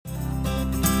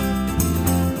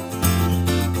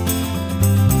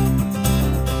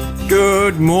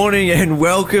Good morning and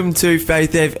welcome to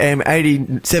Faith FM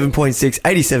 87.6,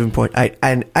 87.8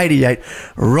 and 88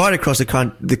 right across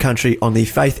the country on the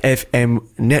Faith FM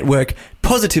network.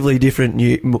 Positively different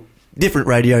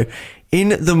radio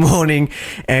in the morning,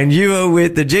 and you are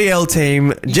with the GL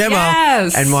team, Gemma,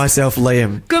 and myself,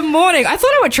 Liam. Good morning. I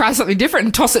thought I would try something different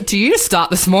and toss it to you to start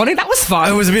this morning. That was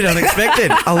fun. It was a bit unexpected.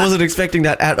 I wasn't expecting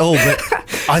that at all, but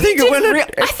I think it went.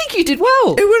 I think you did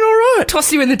well. It went all right.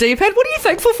 Toss you in the deep end. What are you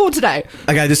thankful for today?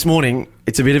 Okay, this morning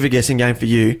it's a bit of a guessing game for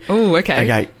you. Oh, okay.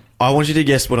 Okay, I want you to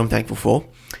guess what I'm thankful for.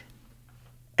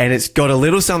 And it's got a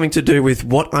little something to do with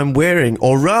what I'm wearing,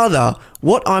 or rather,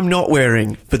 what I'm not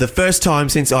wearing for the first time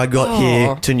since I got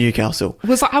here to Newcastle.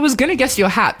 I was going to guess your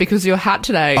hat, because your hat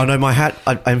today... Oh, no, my hat,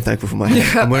 I'm thankful for my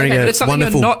hat. I'm wearing a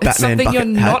wonderful Batman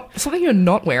bucket hat. Something you're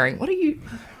not wearing. What are you...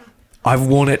 I've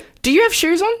worn it. Do you have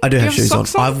shoes on? I do have shoes on.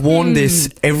 I've worn this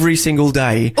every single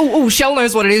day. Oh, Shell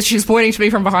knows what it is. She's pointing to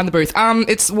me from behind the booth.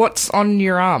 It's what's on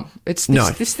your arm. It's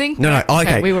this thing? No.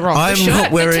 Okay. We were wrong. I'm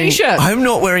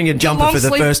not wearing a jumper for the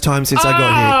first time since I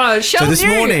got here. So this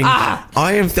morning,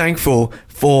 I am thankful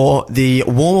for the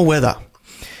warmer weather.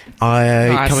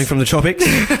 Coming from the tropics,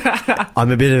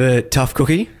 I'm a bit of a tough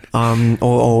cookie.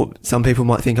 Or some people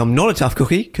might think I'm not a tough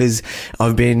cookie because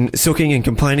I've been sooking and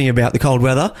complaining about the cold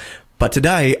weather. But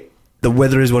today, the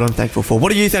weather is what I'm thankful for.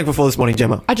 What are you thankful for this morning,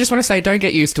 Gemma? I just want to say, don't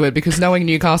get used to it, because knowing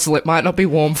Newcastle, it might not be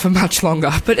warm for much longer.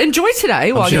 But enjoy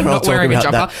today while you're not wearing a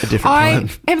jumper. I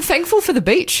am thankful for the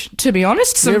beach, to be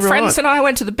honest. Some friends and I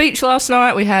went to the beach last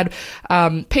night. We had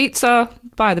pizza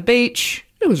by the beach.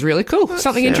 It was really cool.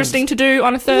 Something interesting to do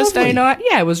on a Thursday night.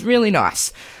 Yeah, it was really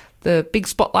nice. The big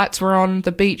spotlights were on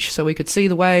the beach so we could see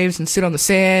the waves and sit on the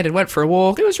sand and went for a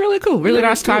walk. It was really cool. Really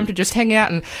nice time to just hang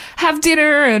out and have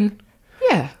dinner and,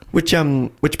 yeah. Which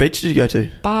beach did you go to?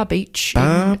 Bar Beach.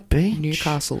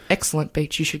 Newcastle. Excellent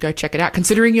beach. You should go check it out,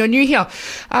 considering you're new here.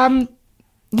 Over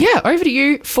to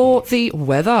you for the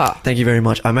weather. Thank you very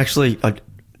much. I'm actually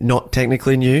not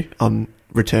technically new. I'm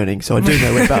returning, so I do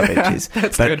know where Bar Beach is.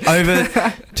 That's good.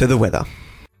 Over to the weather.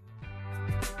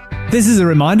 This is a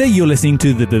reminder, you're listening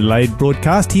to the delayed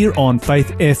broadcast here on Faith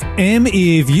FM.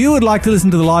 If you would like to listen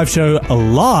to the live show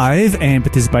live and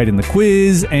participate in the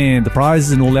quiz and the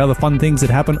prizes and all the other fun things that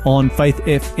happen on Faith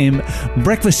FM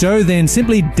Breakfast Show, then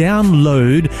simply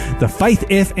download the Faith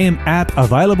FM app,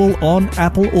 available on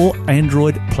Apple or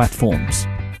Android platforms.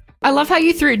 I love how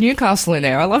you threw Newcastle in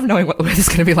there. I love knowing what the weather's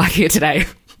going to be like here today.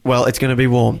 Well, it's going to be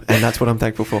warm, and that's what I'm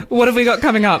thankful for. What have we got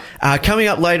coming up? Coming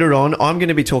up later on, I'm going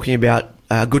to be talking about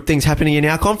good things happening in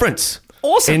our conference.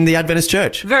 Awesome. In the Adventist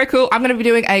Church. Very cool. I'm going to be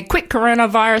doing a quick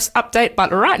coronavirus update,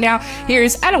 but right now, here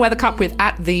is Anna Weathercup with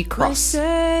At the Cross.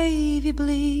 Savior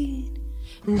bleed,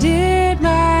 did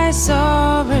my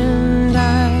sovereign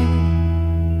die?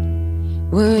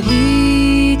 Would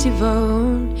he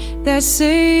devote that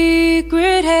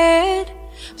sacred head?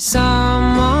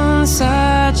 Someone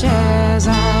such as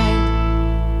I.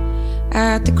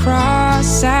 At the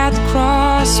cross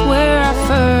where I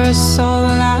first saw the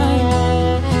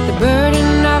light, the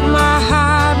burden of my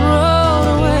heart rolled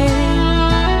away,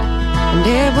 and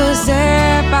it was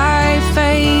there by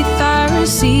faith I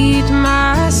received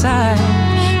my sight,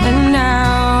 and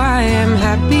now I am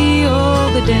happy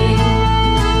all the day.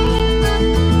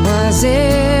 Was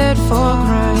it for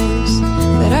crimes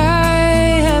that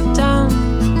I have done?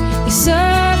 He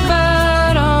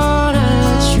suffered on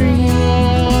a tree.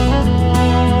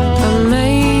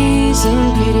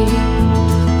 Amazing pity,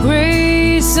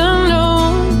 grace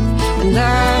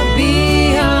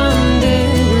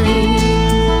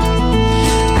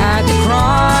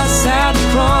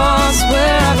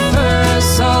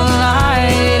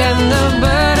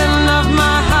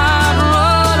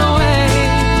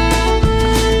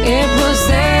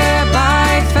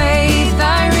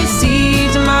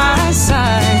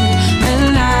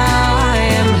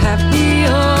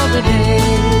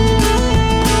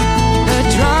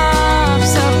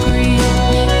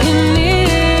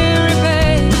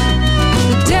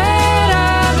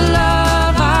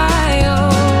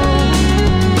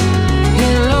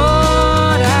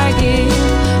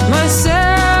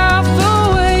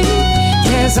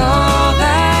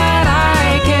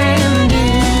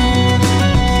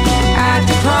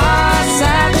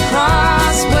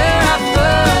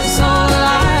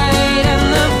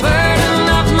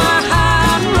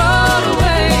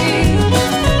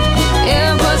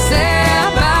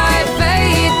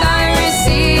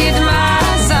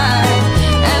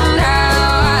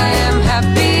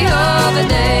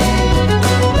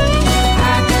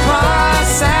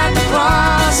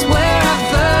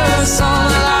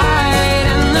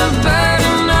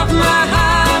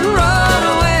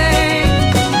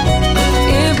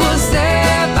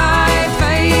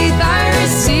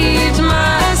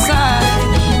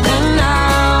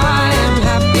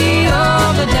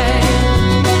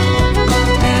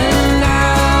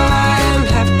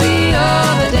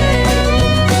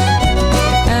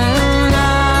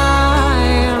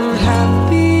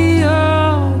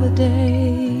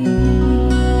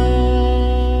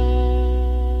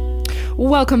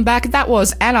welcome back. That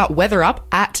was Anna Weatherup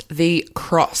at the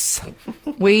Cross.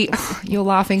 You're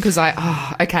laughing because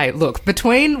okay, look,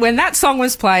 between when that song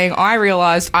was playing, I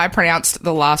realised I pronounced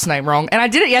the last name wrong. And I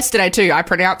did it yesterday too. I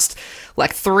pronounced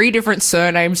like 3 different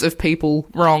surnames of people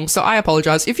wrong. So I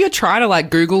apologise. If you're trying to like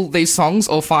Google these songs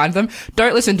or find them,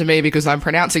 don't listen to me because I'm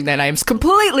pronouncing their names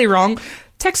completely wrong.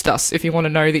 Text us if you want to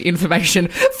know the information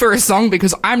for a song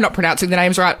because I'm not pronouncing the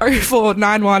names right.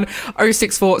 0491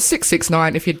 064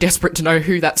 669 if you're desperate to know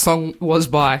who that song was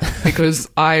by because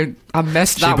I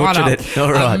messed that one up.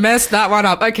 All right. I messed that one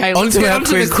up. Okay, let's get on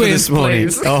to the quiz, this morning.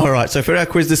 Please. All right, so for our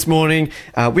quiz this morning,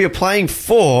 we are playing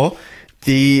for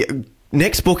the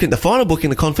next book, the final book in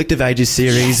the Conflict of Ages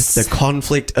series, The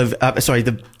Conflict of...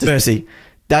 the Mercy.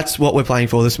 That's what we're playing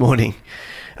for this morning.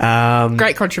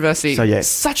 Great Controversy. So, yeah.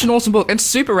 Such an awesome book and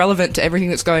super relevant to everything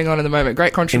that's going on in the moment.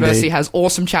 Great Controversy Indeed. has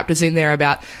awesome chapters in there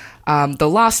about the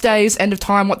last days, end of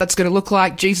time, what that's going to look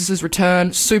like, Jesus'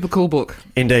 return. Super cool book.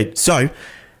 Indeed. So,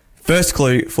 first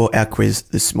clue for our quiz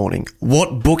this morning.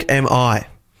 What book am I?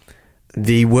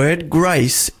 The word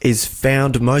grace is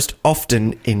found most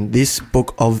often in this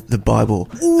book of the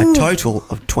Bible. Ooh. A total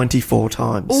of 24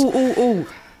 times. Ooh.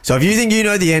 So if you think you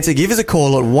know the answer, give us a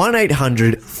call at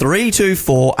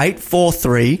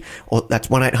 1-800-324-843, or that's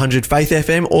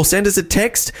 1-800-FAITH-FM, or send us a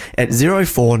text at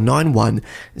 0491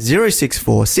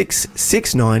 064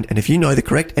 669. And if you know the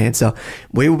correct answer,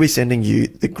 we will be sending you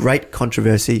The Great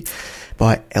Controversy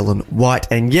by Ellen White.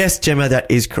 And yes, Gemma,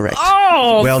 that is correct.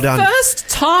 Oh, well done. First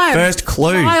time. First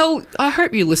clue. Kyle, I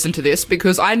hope you listen to this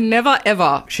because I never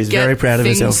ever She's get very proud of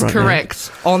herself right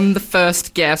correct now. On the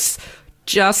first guess.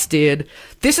 Just did.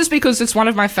 This is because it's one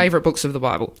of my favourite books of the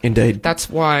Bible. Indeed. That's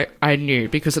why I knew,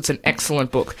 because it's an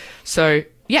excellent book. So,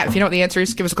 yeah, if you know what the answer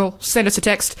is, give us a call, send us a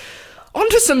text. On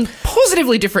to some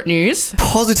positively different news.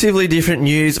 Positively different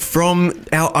news from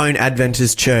our own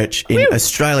Adventist church in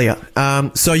Australia.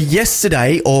 So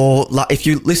yesterday, or if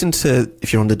you're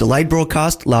on the delayed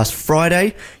broadcast last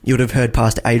Friday, you would have heard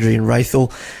Pastor Adrian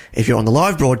Rathel. If you're on the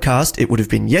live broadcast, it would have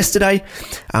been yesterday,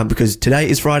 because today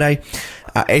is Friday.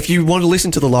 If you want to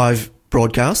listen to the live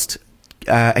broadcast,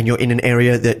 and you're in an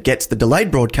area that gets the delayed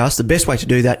broadcast, the best way to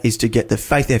do that is to get the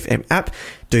Faith FM app.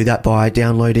 Do that by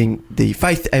downloading the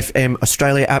Faith FM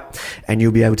Australia app, and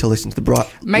you'll be able to listen to the live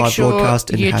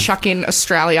broadcast. Make sure you chuck in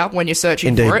Australia when you're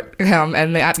searching for it.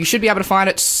 And the app, you should be able to find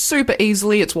it super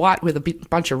easily. It's white with a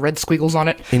bunch of red squiggles on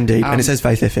it. Indeed, and it says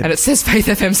Faith FM. And it says Faith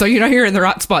FM, so you know you're in the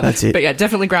right spot. That's it. But yeah,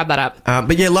 definitely grab that app.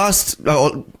 But yeah,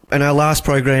 in our last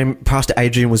program, Pastor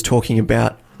Adrian was talking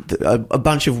about a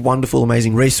bunch of wonderful,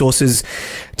 amazing resources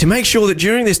to make sure that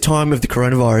during this time of the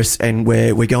coronavirus and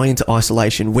where we're going into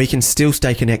isolation, we can still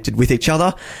stay connected with each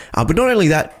other. But not only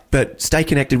that, but stay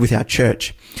connected with our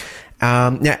church.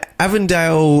 Now,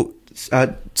 Avondale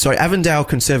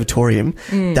Conservatorium,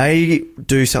 they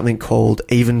do something called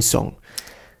Evensong.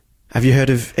 Have you heard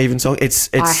of Evensong?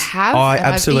 I have. I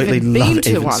absolutely love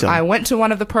Evensong. I went to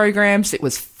one of the programs. It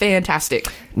was fantastic.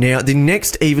 Now, the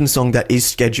next Evensong that is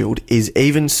scheduled is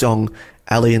Evensong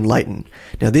Alley and Leighton.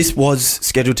 Now, this was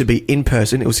scheduled to be in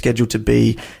person. It was scheduled to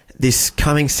be this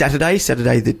coming Saturday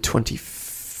the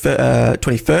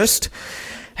 21st.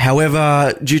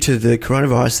 However, due to the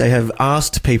coronavirus, they have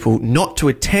asked people not to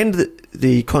attend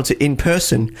the concert in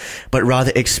person, but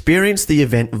rather experience the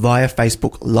event via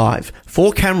Facebook Live.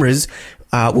 4 cameras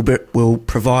will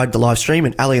provide the live stream,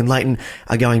 and Ali and Leighton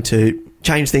are going to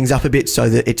change things up a bit so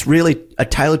that it's really a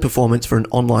tailored performance for an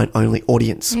online-only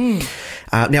audience.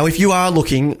 Now, if you are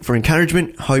looking for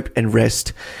encouragement, hope and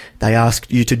rest, they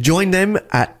ask you to join them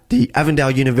at the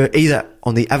either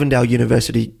on the Avondale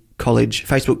University College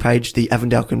Facebook page, the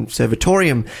Avondale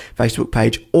Conservatorium Facebook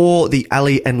page, or the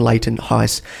Alley and Leighton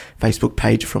Heights Facebook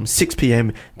page from 6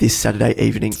 p.m. this Saturday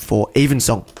evening for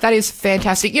Evensong. That is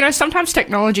fantastic. You know, sometimes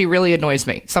technology really annoys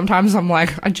me. Sometimes I'm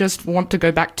like, I just want to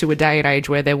go back to a day and age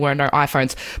where there were no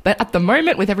iPhones. But at the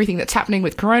moment, with everything that's happening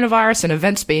with coronavirus and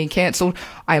events being cancelled,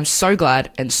 I am so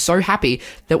glad and so happy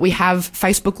that we have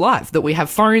Facebook Live, that we have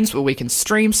phones where we can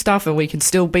stream stuff and we can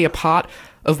still be a part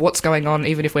of what's going on,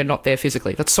 even if we're not there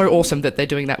physically. That's so awesome that they're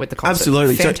doing that with the concert.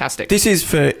 Absolutely. Fantastic. So this is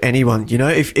for anyone, you know,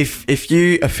 if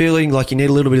you are feeling like you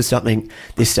need a little bit of something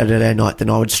this Saturday night,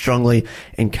 then I would strongly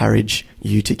encourage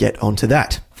you to get onto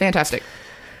that. Fantastic.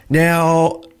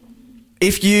 Now,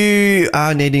 if you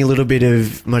are needing a little bit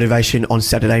of motivation on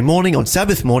Saturday morning, on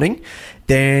Sabbath morning,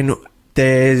 then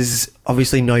there's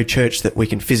obviously no church that we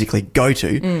can physically go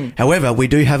to. However, we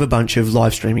do have a bunch of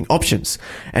live streaming options.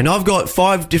 And I've got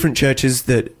 5 different churches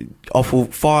that offer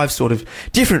 5 sort of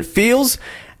different feels.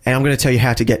 and I'm going to tell you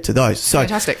how to get to those. So,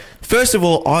 fantastic. First of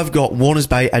all, I've got Warners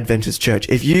Bay Adventist Church.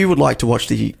 If you would like to watch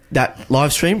that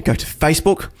live stream, go to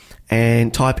Facebook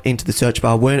and type into the search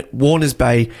bar Warners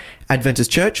Bay Adventist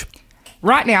Church.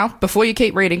 Right now, before you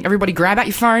keep reading, everybody grab out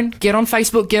your phone, get on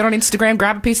Facebook, get on Instagram,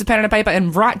 grab a piece of pen and a paper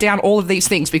and write down all of these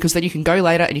things, because then you can go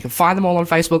later and you can find them all on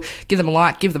Facebook, give them a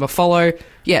like, give them a follow.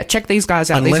 Yeah, check these guys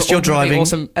out. Unless you're driving.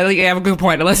 Awesome. Yeah, I have a good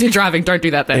point. Unless you're driving, don't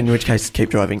do that then. In which case, keep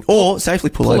driving. Or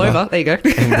safely pull over. There you go.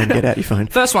 And then get out your phone.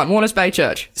 First one, Warners Bay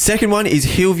Church. Second one is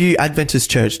Hillview Adventist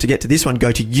Church. To get to this one,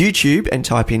 go to YouTube and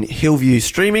type in Hillview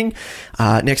Streaming.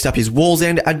 Next up is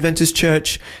Wallsend Adventist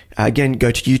Church. Again,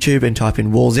 go to YouTube and type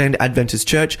in Wallsend Adventist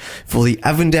Church. For the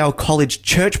Avondale College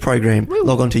Church program,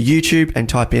 log on to YouTube and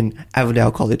type in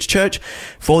Avondale College Church.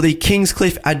 For the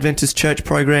Kingscliff Adventist Church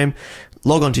program,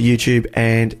 log on to YouTube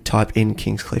and type in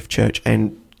Kingscliff Church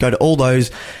and go to all those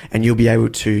and you'll be able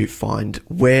to find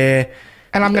where.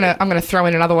 And I'm gonna throw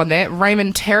in another one there.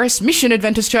 Raymond Terrace Mission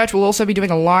Adventist Church will also be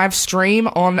doing a live stream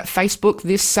on Facebook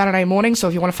this Saturday morning. So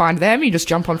if you want to find them, you just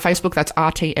jump on Facebook. That's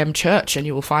RTM Church, and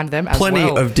you will find them as well.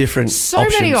 Plenty of different options. So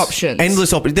many options.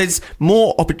 Endless options. There's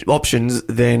more options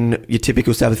than your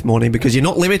typical Sabbath morning because you're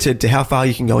not limited to how far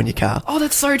you can go in your car. Oh,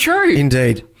 that's so true.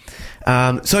 Indeed.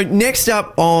 So next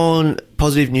up on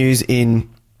positive news in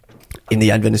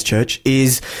the Adventist Church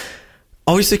is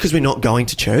obviously because we're not going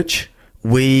to church,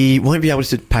 we won't be able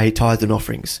to pay tithes and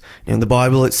offerings. Now, in the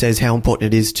Bible, it says how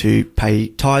important it is to pay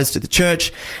tithes to the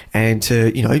church and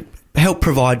to, help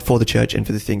provide for the church and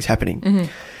for the things happening.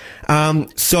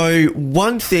 Mm-hmm. So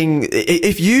one thing,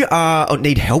 if you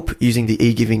need help using the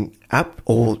e-giving app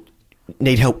or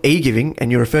need help e-giving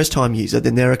and you're a first-time user,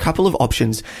 then there are a couple of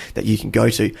options that you can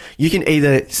go to. You can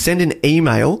either send an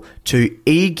email to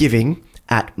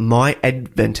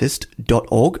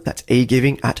egiving@myadventist.org. That's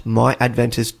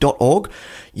egiving@myadventist.org.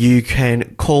 You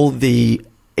can call the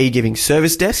e-giving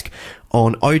service desk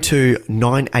on 02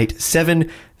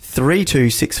 987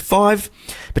 3265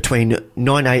 between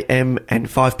 9 a.m. and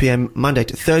 5 p.m. Monday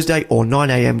to Thursday, or 9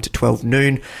 a.m. to 12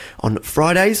 noon on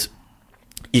Fridays.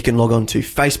 You can log on to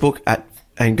Facebook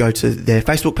and go to their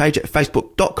Facebook page at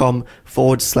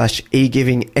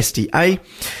facebook.com/egivingsda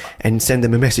and send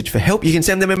them a message for help. You can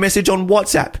send them a message on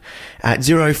WhatsApp at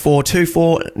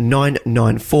 0424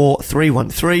 994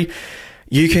 313.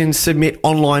 You can submit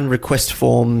online request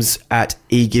forms at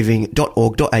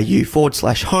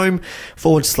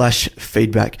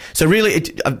egiving.org.au/home/feedback. So really,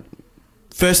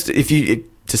 first,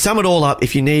 to sum it all up,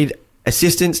 if you need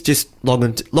assistance, just log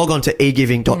on to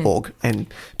egiving.org and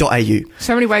 .au.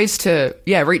 So many ways to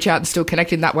reach out and still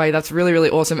connect in that way. That's really, really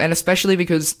awesome. And especially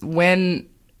because when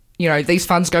these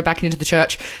funds go back into the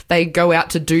church, they go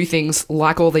out to do things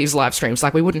like all these live streams.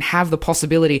 Like, we wouldn't have the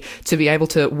possibility to be able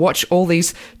to watch all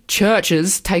these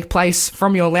churches take place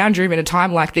from your lounge room in a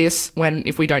time like this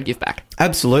if we don't give back.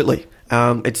 Absolutely.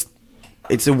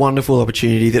 It's a wonderful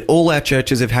opportunity that all our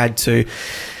churches have had to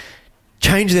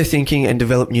change their thinking and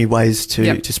develop new ways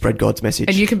to spread God's message.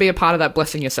 And you can be a part of that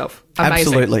blessing yourself.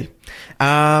 Amazing. Absolutely.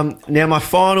 Now, my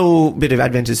final bit of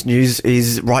Adventist news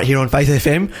is right here on Faith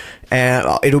FM.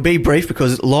 It'll be brief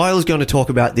because Lyle's going to talk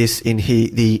about this in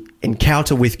the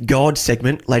Encounter with God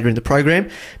segment later in the program.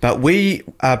 But we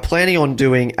are planning on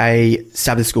doing a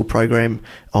Sabbath school program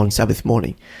on Sabbath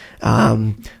morning.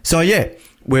 Lyle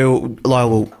will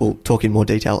talk in more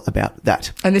detail about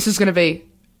that. And this is going to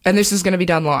be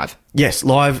done live? Yes,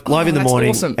 live in the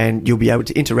morning. Awesome. And you'll be able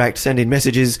to interact, send in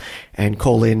messages and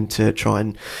call in to try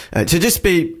and to just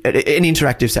be an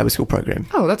interactive Sabbath school program.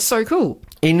 Oh, that's so cool.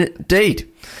 Indeed.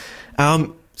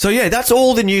 That's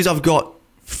all the news I've got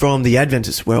from the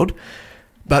Adventist world.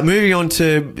 But moving on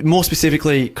to more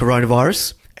specifically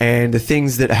coronavirus and the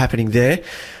things that are happening there.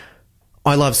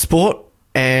 I love sport,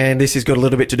 and this has got a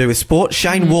little bit to do with sport.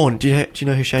 Shane Warne, do you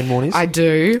know who Shane Warne is? I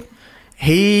do.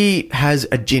 He has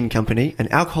a gin company, an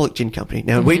alcoholic gin company.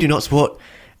 Now, we do not support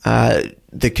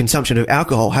the consumption of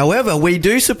alcohol. However, we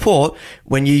do support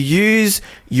when you use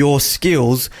your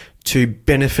skills to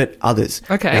benefit others.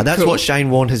 Okay, now, that's what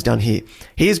Shane Warne has done here.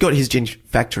 He has got his gin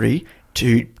factory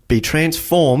to be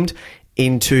transformed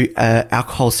into an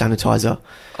alcohol sanitizer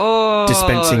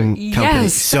dispensing company.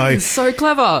 Yes, that is so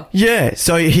clever. Yeah,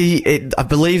 so I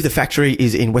believe the factory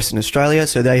is in Western Australia,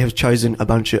 so they have chosen a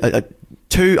bunch of...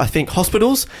 two, I think,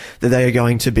 hospitals that they are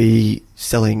going to be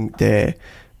selling their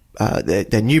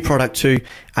new product to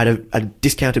at a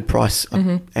discounted price,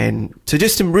 and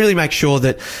to really make sure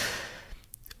that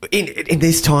in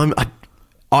this time,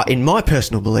 in my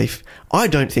personal belief, I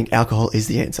don't think alcohol is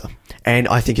the answer, and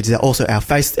I think it's also our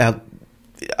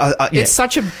It's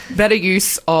such a better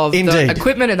use of the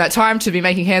equipment and that time to be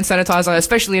making hand sanitizer,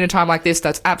 especially in a time like this.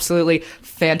 That's absolutely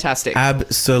fantastic.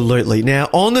 Absolutely. Now,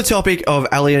 on the topic of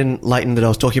Ali and Leighton that I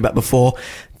was talking about before,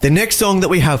 the next song that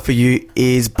we have for you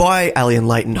is by Ali and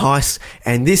Leighton Heiss,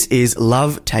 and this is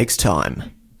Love Takes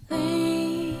Time.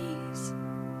 Please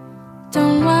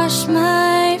don't wash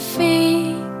my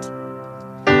feet,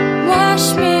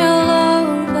 wash me all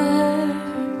over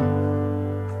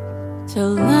to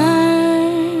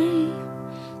learn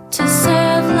to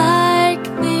serve like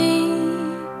thee.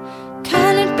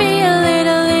 Can it be a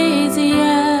little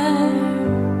easier?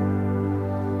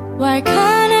 Why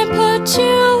can't I put you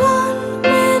on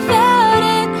without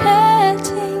it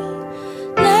hurting?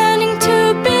 Learning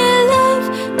to be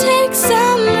loved takes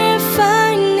some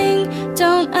refining.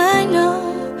 Don't I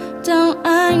know? Don't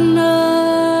I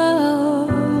know?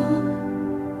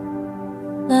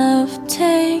 Love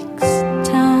takes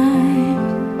time.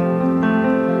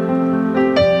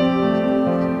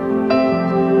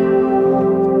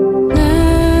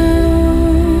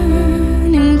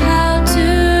 Learning how to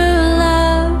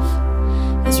love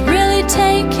is really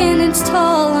taking its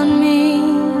toll on me.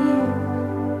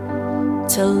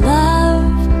 To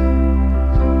love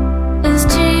as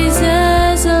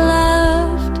Jesus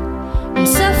loved, and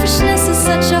selfishness is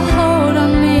such a hold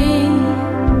on me.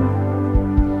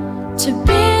 To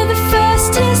be the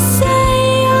first to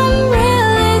say I'm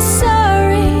really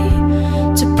sorry,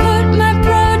 to put my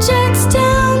projects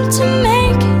down to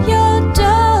make your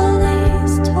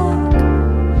dollies talk.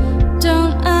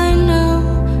 Don't I know?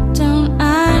 Don't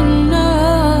I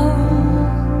know?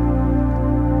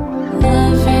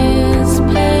 Love is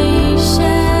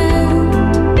patient.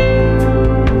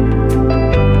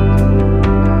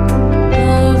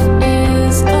 Love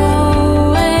is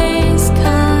always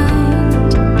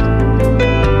kind.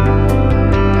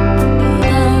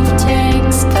 Love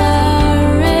takes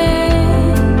courage.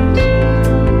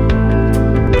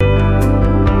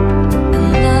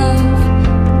 And love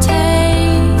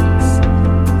takes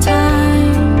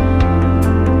time.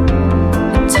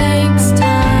 It takes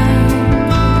time.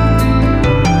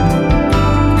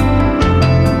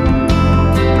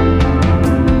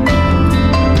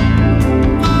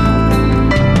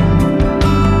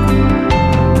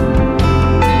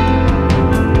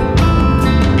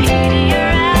 Pity you're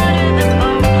out of the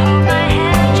boat, hold my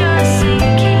hand, you're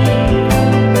sinking.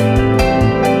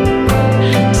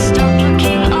 Stop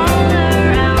looking all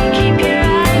around, keep your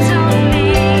eyes on me.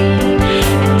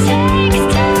 It takes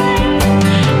time, the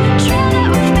trail that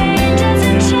we've made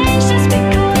doesn't change just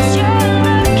because you're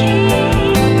looking.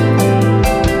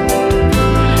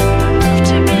 Love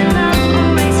to be loved,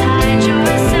 always hide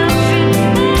yourself in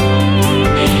me.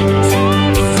 It takes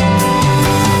time.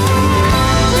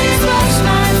 Please wash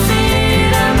my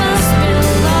feet, I must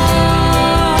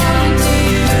belong to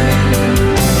you.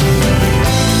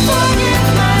 Forgive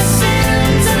my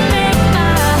sins and make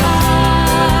my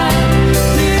heart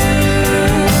new.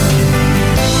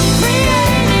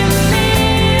 Create in me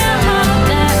a heart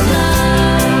that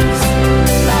loves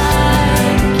like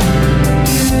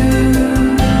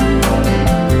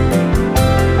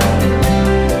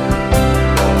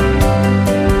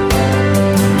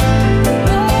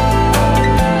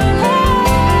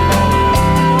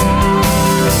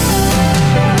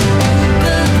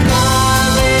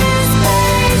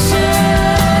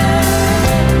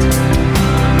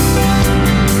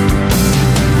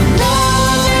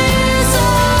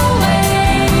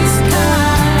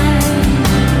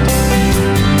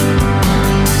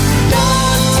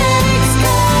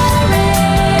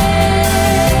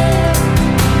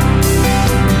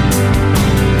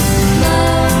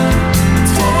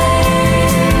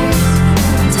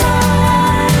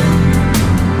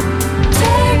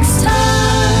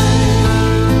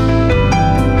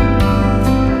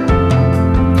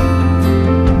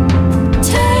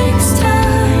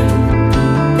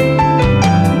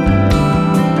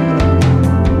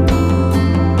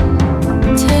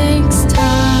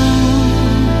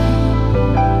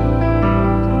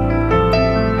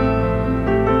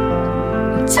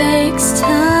takes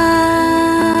time.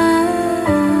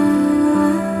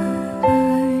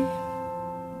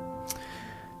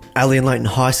 Ali and Leighton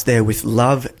Heiss there with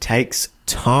Love Takes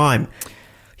Time.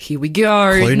 Here we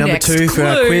go. Clue number Next 2 for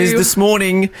our clue. quiz this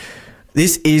morning.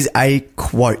 This is a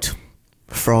quote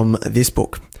from this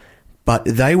book. But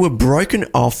they were broken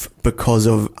off because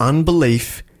of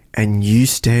unbelief, and you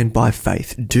stand by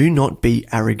faith. Do not be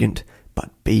arrogant, but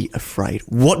be afraid.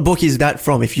 What book is that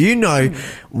from? If you know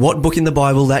what book in the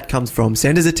Bible that comes from,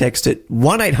 send us a text at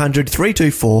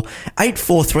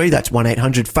 1-800-324-843. That's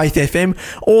 1-800-FAITH-FM.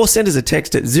 Or send us a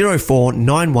text at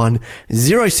 0491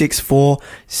 064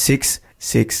 6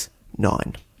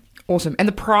 669. Awesome. And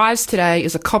the prize today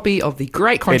is a copy of The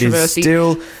Great Controversy. It is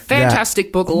still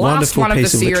fantastic book. Last one of the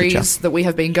series that we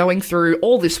have been going through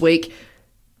all this week.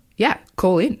 Yeah,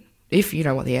 call in if you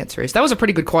know what the answer is. That was a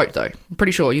pretty good quote, though. I'm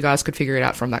pretty sure you guys could figure it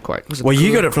out from that quote. Well,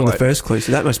 you got it from the first clue,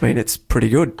 so that must mean it's pretty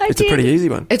good. It's a pretty easy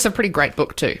one. It's a pretty great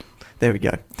book, too. There we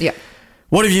go. Yeah.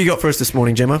 What have you got for us this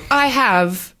morning, Gemma? I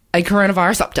have a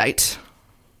coronavirus update.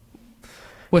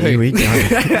 Woohoo. Here we go.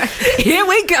 Here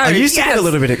we go. I used to get a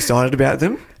little bit excited about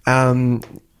them,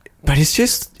 but it's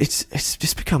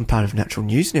just become part of natural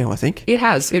news now, I think. It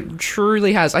has. It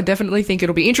truly has. I definitely think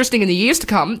it'll be interesting in the years to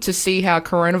come to see how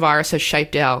coronavirus has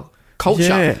shaped our culture.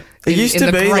 Yeah. It used to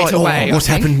be like, what's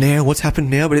happened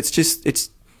now? But it's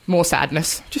more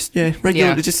sadness. Just, regular.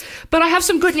 Yeah. But I have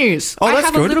some good news. I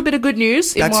have a little bit of good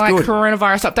news in my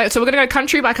coronavirus update. So we're going to go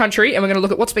country by country and we're going to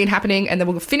look at what's been happening, and then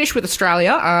we'll finish with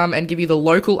Australia and give you the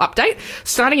local update.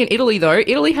 Starting in Italy, though,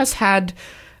 Italy has had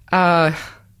a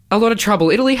lot of trouble.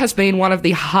 Italy has been one of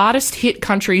the hardest hit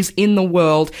countries in the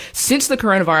world since the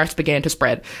coronavirus began to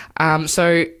spread.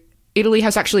 So Italy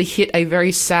has actually hit a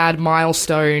very sad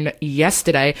milestone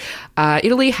yesterday.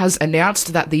 Italy has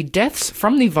announced that the deaths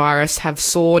from the virus have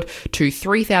soared to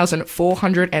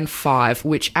 3,405,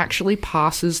 which actually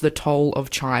passes the toll of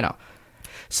China.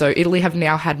 So Italy have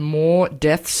now had more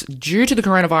deaths due to the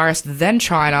coronavirus than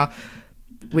China,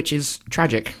 which is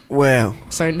tragic. Wow.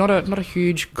 So not a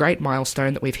huge, great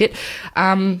milestone that we've hit.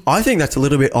 I think that's a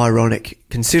little bit ironic,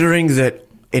 considering that,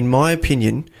 in my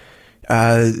opinion,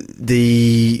 the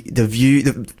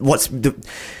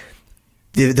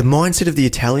mindset of the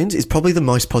Italians is probably the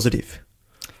most positive.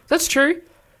 That's true.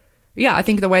 Yeah, I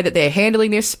think the way that they're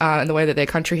handling this and the way that their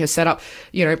country has set up,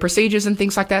 procedures and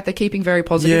things like that, they're keeping very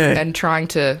positive and trying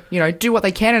to, do what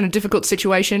they can in a difficult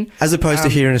situation. As opposed to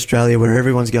here in Australia, where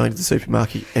everyone's going to the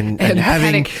supermarket and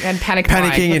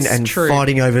panicking and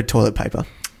fighting over toilet paper.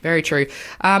 Very true.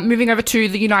 Moving over to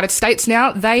the United States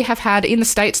now. They have had, in the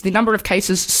States, the number of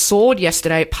cases soared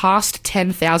yesterday past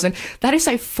 10,000. That is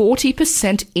a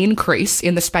 40% increase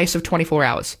in the space of 24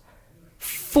 hours.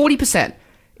 40%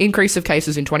 increase of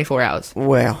cases in 24 hours.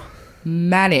 Wow.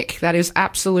 Manic. That is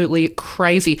absolutely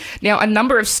crazy. Now, a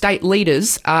number of state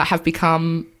leaders have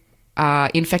become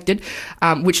infected,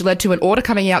 which led to an order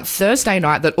coming out Thursday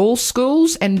night that all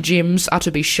schools and gyms are to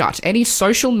be shut. Any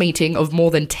social meeting of more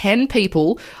than 10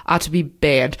 people are to be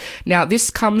banned. Now,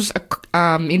 this comes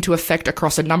into effect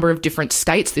across a number of different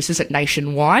states. This isn't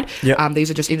nationwide. Yep. These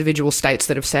are just individual states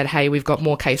that have said, hey, we've got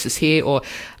more cases here, or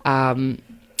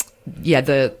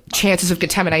the chances of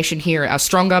contamination here are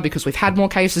stronger because we've had more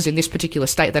cases in this particular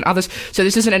state than others. So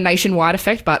this isn't a nationwide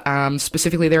effect, but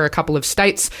specifically there are a couple of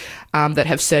states that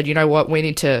have said, you know what, we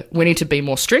need to be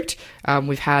more strict.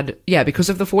 We've had, because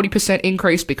of the 40%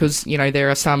 increase, because, there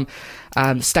are some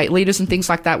state leaders and things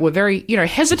like that were very,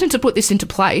 hesitant to put this into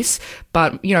place,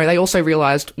 but, they also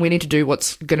realised we need to do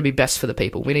what's going to be best for the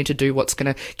people. We need to do what's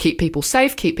going to keep people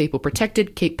safe, keep people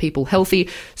protected, keep people healthy.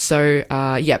 So,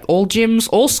 all gyms,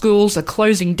 all schools are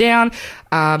closing down.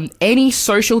 Any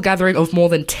social gathering of more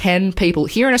than 10 people.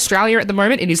 Here in Australia at the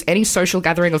moment, it is any social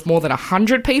gathering of more than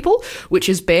 100 people, which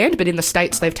is banned, but in the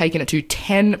States they've taken it to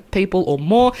 10 people or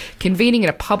more. Convening in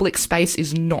a public space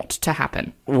is not to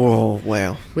happen. Whoa,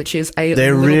 wow. Which is They're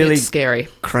little really bit scary.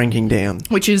 Cranking down.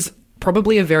 Which is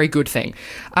probably a very good thing.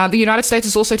 The United States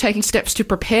is also taking steps to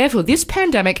prepare for this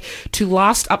pandemic to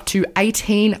last up to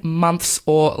 18 months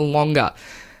or longer.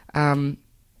 They're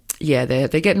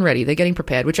getting ready. They're getting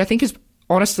prepared, which I think is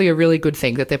honestly a really good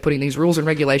thing that they're putting these rules and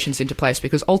regulations into place,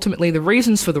 because ultimately the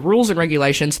reasons for the rules and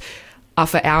regulations are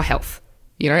for our health,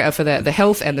 for the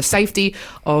health and the safety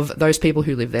of those people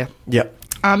who live there. Yep.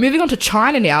 Moving on to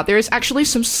China now, there is actually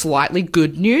some slightly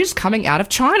good news coming out of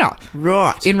China.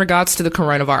 Right. In regards to the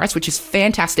coronavirus, which is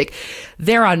fantastic.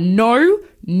 There are no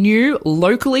new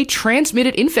locally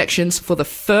transmitted infections for the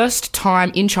first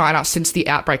time in China since the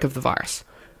outbreak of the virus.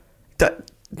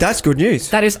 That's good news.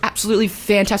 That is absolutely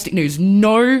fantastic news.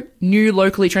 No new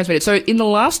locally transmitted. So in the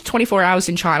last 24 hours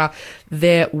in China,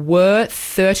 there were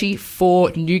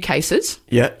 34 new cases.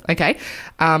 Yeah. Okay.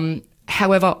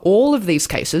 However, all of these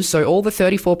cases, so all the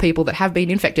 34 people that have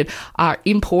been infected, are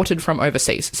imported from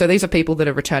overseas. So these are people that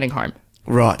are returning home.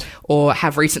 Right. Or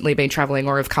have recently been travelling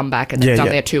or have come back and they've done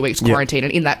their 2 weeks quarantine.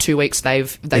 And in that 2 weeks,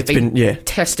 they've been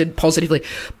tested positively.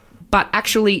 But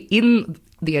actually, in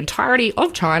the entirety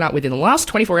of China, within the last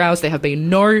 24 hours, there have been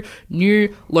no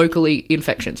new locally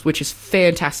infections, which is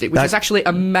fantastic, which is actually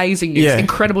amazing news,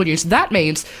 incredible news. That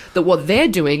means that what they're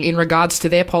doing in regards to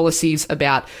their policies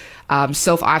about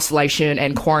self-isolation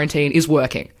and quarantine is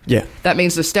working. Yeah. That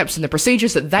means the steps and the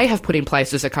procedures that they have put in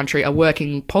place as a country are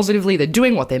working positively. They're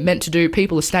doing what they're meant to do.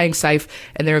 People are staying safe,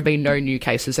 and there have been no new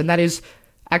cases. And that is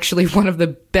actually one of the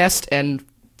best and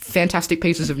fantastic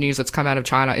pieces of news that's come out of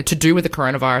China to do with the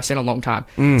coronavirus in a long time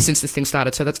since this thing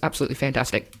started. So that's absolutely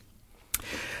fantastic.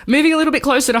 Moving a little bit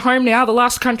closer to home now, the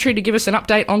last country to give us an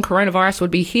update on coronavirus would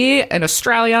be here in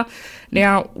Australia.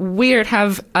 Now, we don't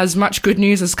have as much good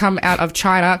news as come out of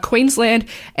China. Queensland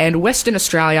and Western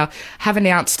Australia have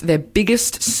announced their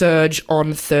biggest surge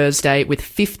on Thursday with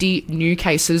 50 new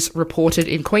cases reported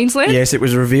in Queensland. Yes, it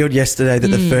was revealed yesterday that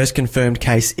the first confirmed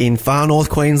case in far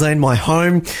north Queensland, my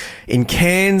home, in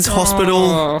Cairns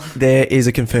Hospital, there is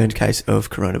a confirmed case of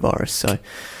coronavirus. So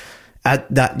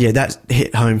that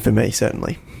hit home for me,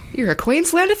 certainly. You're a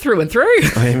Queenslander through and through.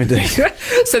 I am indeed.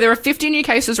 So there are 50 new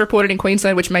cases reported in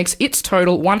Queensland, which makes its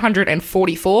total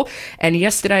 144. And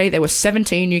yesterday there were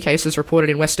 17 new cases reported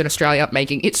in Western Australia,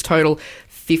 making its total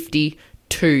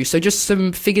 52. So just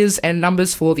some figures and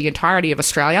numbers for the entirety of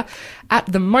Australia. At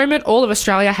the moment, all of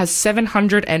Australia has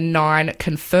 709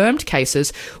 confirmed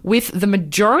cases, with the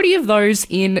majority of those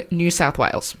in New South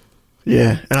Wales.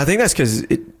 Yeah, and I think that's because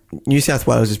New South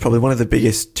Wales is probably one of the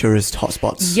biggest tourist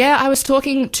hotspots. Yeah, I was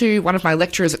talking to one of my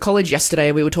lecturers at college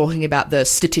yesterday. We were talking about the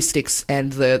statistics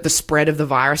and the spread of the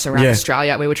virus around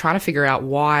Australia. We were trying to figure out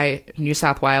why New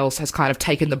South Wales has kind of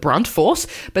taken the brunt force.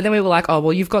 But then we were like, oh,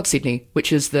 well, you've got Sydney,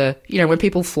 which is when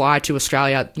people fly to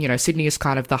Australia, Sydney is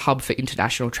kind of the hub for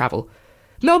international travel.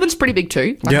 Melbourne's pretty big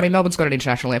too. I mean, Melbourne's got an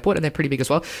international airport and they're pretty big as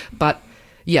well. But,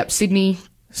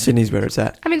 Sydney's where it's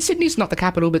at. I mean, Sydney's not the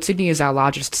capital, but Sydney is our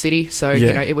largest city. So,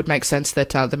 it would make sense that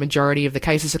the majority of the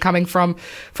cases are coming from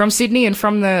Sydney and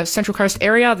from the Central Coast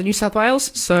area, the New South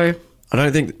Wales. So I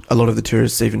don't think a lot of the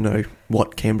tourists even know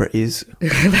what Canberra is.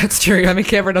 That's true. I mean,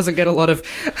 Canberra doesn't get a lot of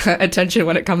attention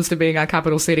when it comes to being our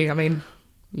capital city. I mean,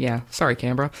 sorry,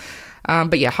 Canberra.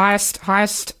 But highest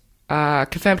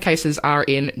confirmed cases are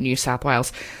in New South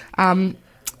Wales.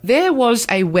 There was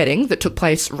a wedding that took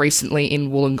place recently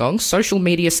in Wollongong. Social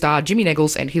media star Jimmy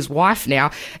Neggles and his wife now,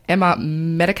 Emma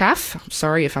Metcalfe. I'm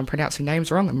sorry if I'm pronouncing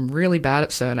names wrong. I'm really bad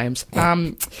at surnames.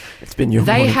 It's been your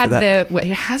morning for that.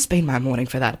 It has been my morning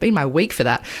for that. It's been my week for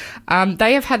that.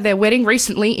 They have had their wedding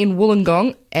recently in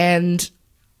Wollongong, and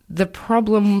the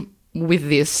problem with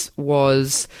this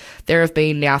was there have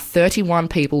been now 31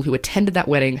 people who attended that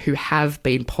wedding who have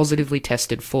been positively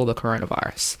tested for the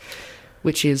coronavirus,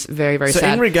 which is very, very sad. So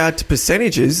in regard to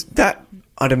percentages, that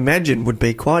I'd imagine would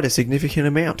be quite a significant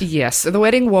amount. Yes. So the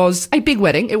wedding was a big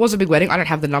wedding. It was a big wedding. I don't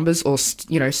have the numbers or,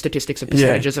 statistics or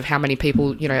percentages of how many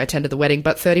people, attended the wedding,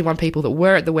 but 31 people that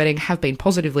were at the wedding have been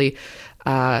positively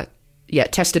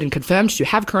tested and confirmed to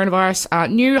have coronavirus.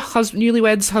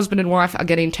 Newlyweds, husband and wife, are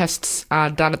getting tests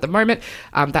done at the moment.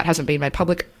 That hasn't been made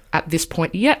public at this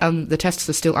point yet. The tests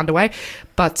are still underway.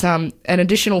 But an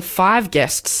additional 5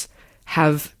 guests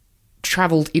have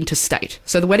travelled interstate.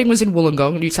 So the wedding was in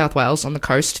Wollongong, New South Wales, on the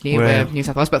coast near New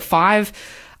South Wales. But 5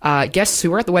 guests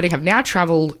who were at the wedding have now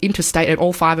travelled interstate, and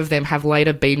all 5 of them have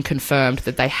later been confirmed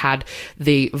that they had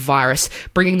the virus,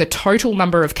 bringing the total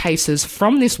number of cases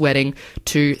from this wedding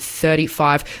to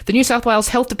 35. The New South Wales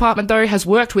Health Department, though, has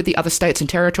worked with the other states and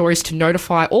territories to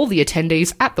notify all the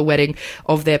attendees at the wedding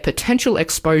of their potential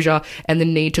exposure and the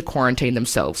need to quarantine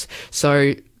themselves.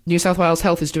 So New South Wales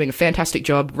Health is doing a fantastic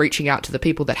job reaching out to the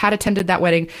people that had attended that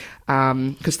wedding,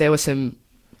 because there were some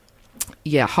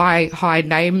high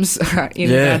names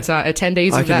in that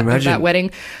attendees of that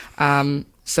wedding.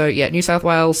 New South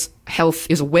Wales Health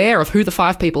is aware of who the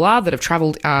 5 people are that have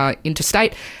travelled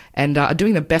interstate and are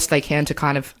doing the best they can to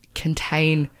kind of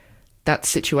contain that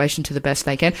situation to the best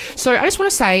they can. So I just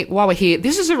want to say, while we're here,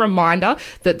 this is a reminder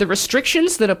that the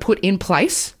restrictions that are put in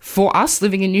place for us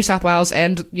living in New South Wales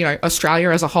and, Australia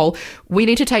as a whole, we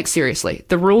need to take seriously.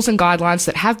 The rules and guidelines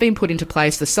that have been put into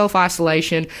place, the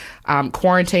self-isolation,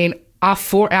 quarantine, are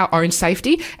for our own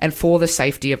safety and for the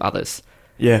safety of others.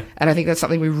 Yeah. And I think that's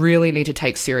something we really need to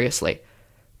take seriously.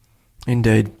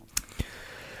 Indeed.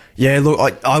 Yeah, look,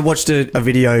 I watched a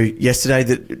video yesterday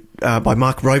that by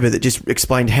Mark Rober that just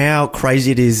explained how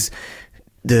crazy it is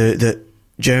the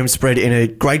germ spread in a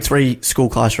grade 3 school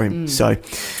classroom. So,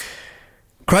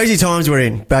 crazy times we're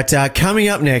in. But coming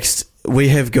up next, we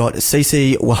have got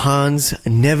CeCe Wahan's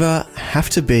Never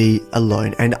Have to Be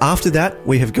Alone. And after that,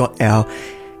 we have got our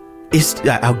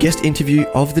guest interview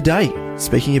of the day,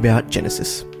 speaking about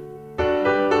Genesis.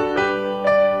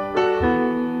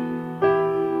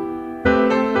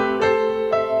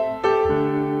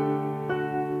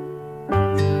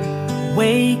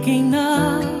 Waking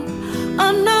up,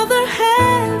 another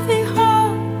heavy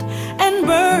heart and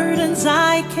burdens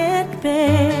I can't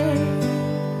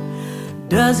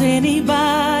Does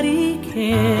anybody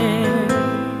care?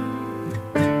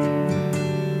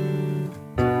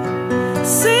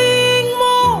 Sing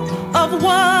more of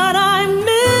what I'm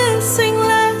missing,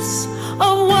 less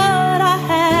of what I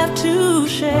have to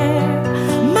share.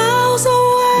 Miles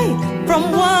away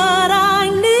from what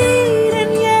I need,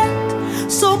 and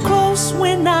yet so close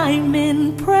when I'm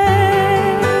in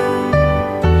prayer.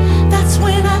 That's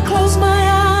when I close my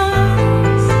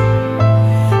eyes,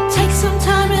 take some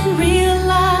time and realize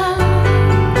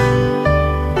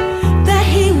that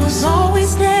He was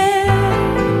always there.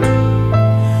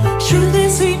 Truth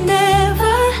is, He never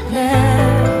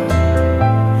left.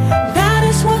 That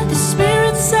is what the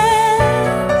Spirit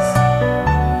says,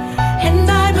 and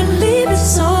I believe it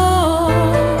so.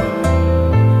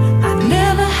 I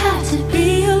never have to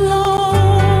be alone.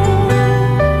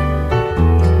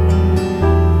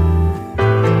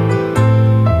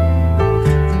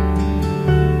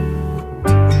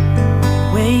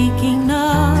 Waking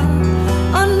up,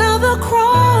 another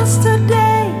cross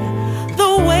today.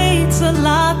 The weight's a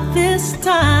lot this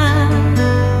time.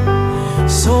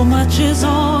 So much is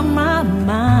on my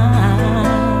mind.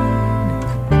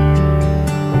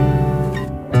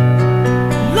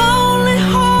 Lonely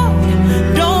heart,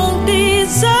 don't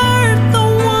desert the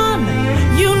one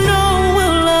you know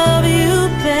will love you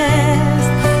best.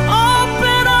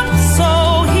 Open up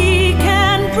so He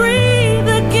can breathe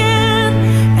again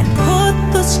and put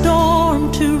the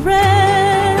storm to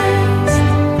rest.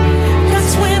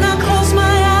 That's when I close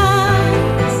my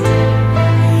eyes,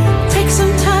 take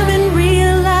some time and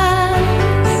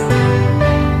realize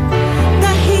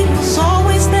that He was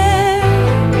always there.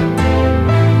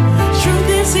 Truth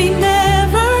is, He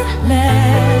never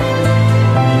left.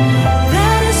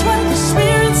 That is what the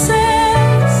Spirit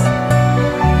says,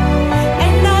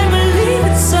 and I believe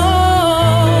it so.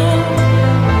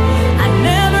 I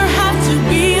never have to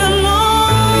be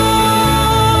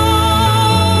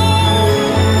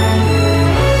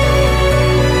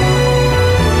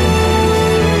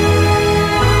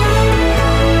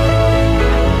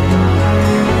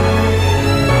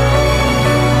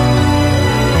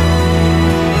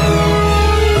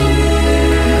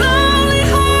Lonely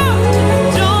heart,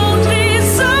 don't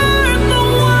desert the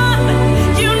one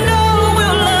you know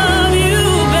will love you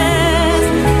best.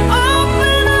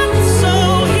 Open up so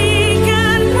He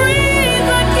can breathe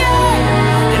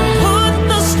again and put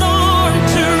the storm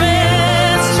to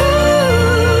rest.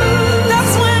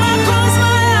 That's when I close my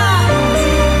eyes,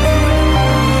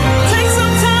 take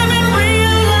some time and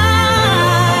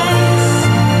realize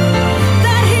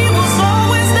that He was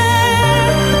always there.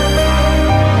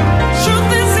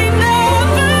 Truth is, He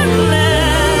never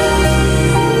left.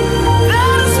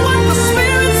 That is what the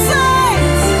Spirit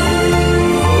says,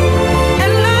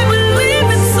 and I believe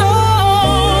it so.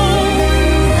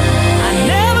 I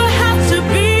never have to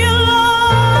be alone.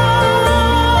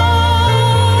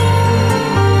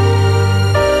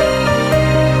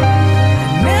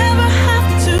 I never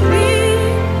have to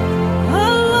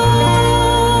be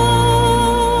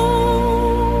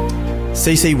alone.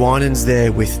 CC Winans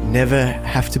there with Never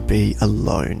Have to Be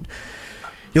Alone.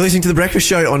 You're listening to The Breakfast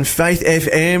Show on Faith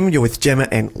FM. You're with Gemma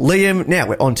and Liam. Now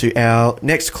we're on to our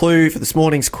next clue for this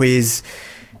morning's quiz.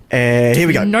 Here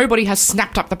we go. Nobody has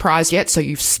snapped up the prize yet, so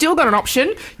you've still got an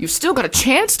option. You've still got a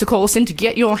chance to call us in to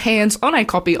get your hands on a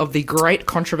copy of The Great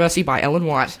Controversy by Ellen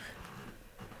White.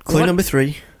 Clue number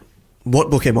 3.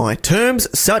 What book am I? Terms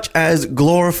such as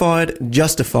glorified,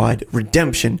 justified,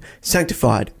 redemption,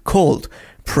 sanctified, called,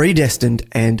 predestined,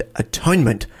 and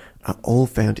atonement are all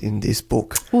found in this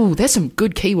book. Ooh, there's some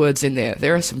good keywords in there.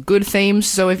 There are some good themes.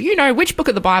 So if you know which book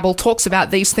of the Bible talks about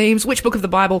these themes, which book of the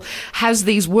Bible has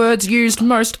these words used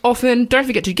most often, don't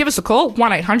forget to give us a call,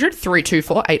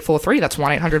 1-800-324-843. That's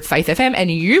 1-800-FAITH-FM, and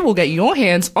you will get your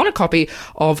hands on a copy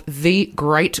of The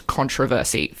Great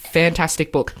Controversy.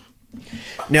 Fantastic book.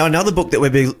 Now, another book that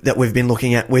we've been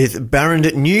looking at with Baron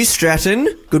New Stratton.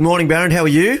 Good morning, Baron. How are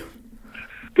you?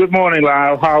 Good morning,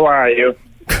 Lyle. How are you?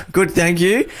 Good, thank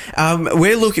you.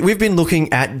 We've been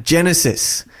looking at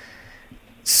Genesis.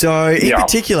 So, in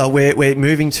particular, we're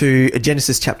moving to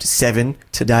Genesis chapter 7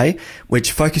 today,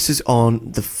 which focuses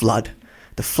on the flood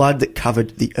that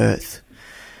covered the earth.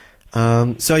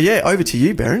 Over to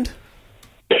you, Baron.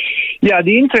 Yeah,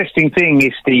 the interesting thing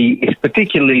is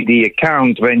particularly the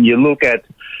account when you look at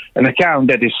an account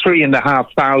that is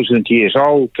 3,500 years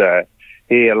old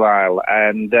here, Lyle,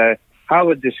 and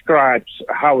how it describes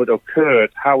how it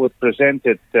occurred, how it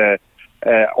presented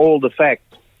all the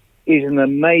facts is an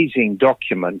amazing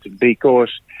document, because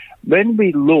when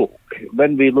we look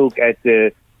at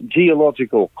the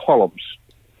geological columns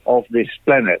of this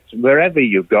planet, wherever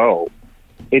you go,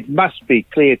 it must be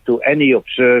clear to any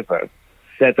observer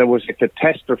that there was a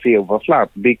catastrophe of a flood,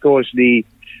 because the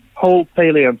whole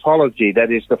paleontology,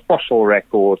 that is the fossil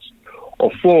records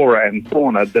of flora and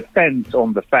fauna, depends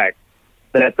on the fact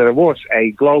that there was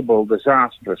a global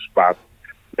disaster spot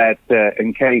that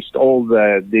encased all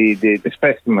the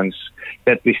specimens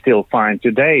that we still find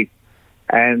today.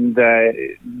 And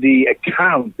the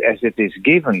account as it is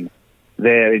given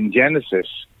there in Genesis,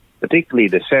 particularly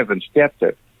the 7th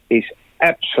chapter, is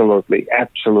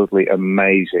absolutely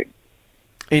amazing.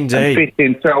 Indeed. And fits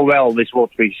in so well with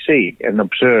what we see and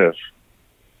observe.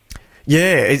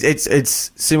 Yeah,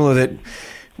 it's similar that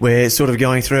we're sort of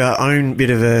going through our own bit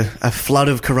of a flood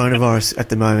of coronavirus at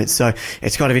the moment. So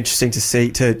it's kind of interesting to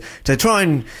see, to try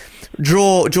and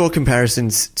draw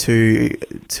comparisons to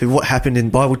what happened in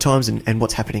Bible times and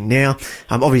what's happening now.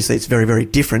 Obviously, it's very, very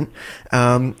different.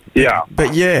 But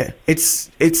yeah,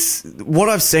 it's what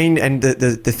I've seen, and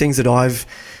the things that I've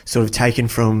sort of taken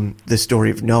from the story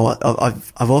of Noah.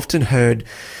 I've often heard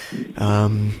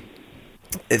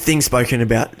things spoken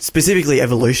about, specifically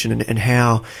evolution and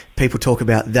how people talk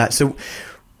about that. So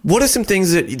what are some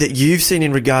things that you've seen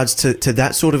in regards to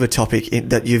that sort of a topic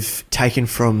that you've taken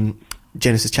from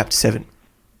Genesis chapter 7?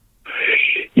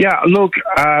 Yeah, look,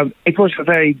 it was a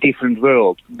very different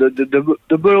world.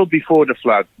 The world before the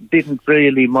flood didn't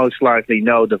really most likely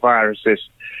know the viruses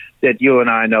that you and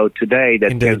I know today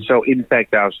that Indeed. can so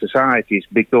impact our societies,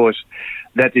 because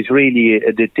that is really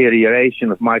a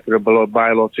deterioration of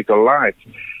microbiological life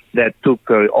that took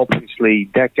obviously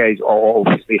decades or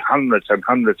obviously hundreds and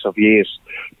hundreds of years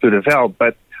to develop.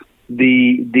 But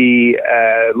the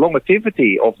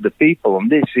longevity of the people, and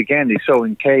this again is so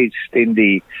encased in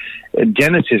the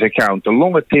Genesis account, the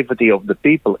longevity of the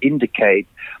people indicate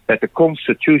that the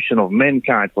constitution of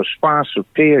mankind was far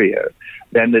superior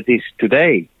than it is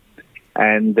today.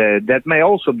 And that may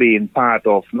also be in part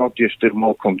of not just a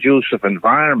more conducive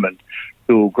environment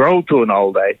to grow to an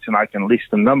old age, and I can list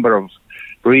a number of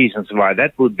reasons why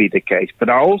that would be the case, but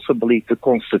I also believe the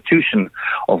constitution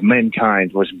of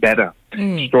mankind was better,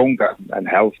 stronger and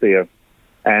healthier.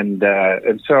 And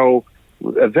so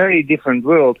a very different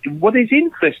world. What is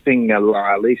interesting,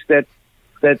 Lyle, is that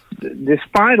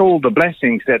despite all the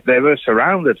blessings that they were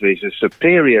surrounded with, a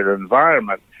superior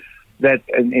environment, that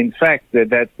in fact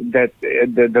that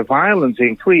the violence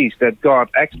increased, that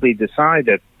God actually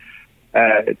decided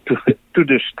to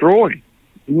destroy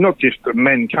not just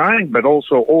mankind, but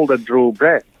also all that drew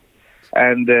breath.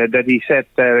 And that he said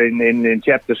there in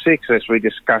chapter 6, as we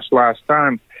discussed last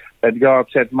time, that God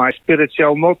said, "My spirit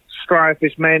shall not strive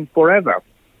with man forever."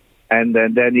 And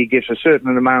then he gives a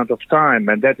certain amount of time.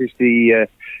 And that is the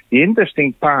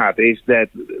interesting part, is that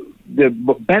the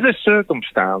better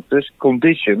circumstances,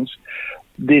 conditions,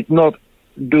 did not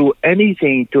do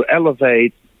anything to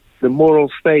elevate the moral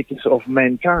status of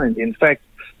mankind. In fact,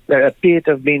 there appeared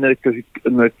to have been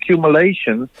an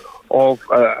accumulation of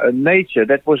nature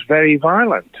that was very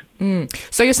violent.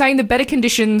 So you're saying the better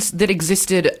conditions that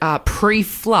existed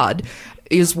pre-flood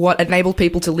is what enabled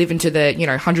people to live into the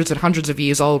hundreds and hundreds of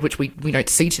years old, which we don't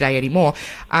see today anymore.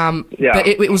 But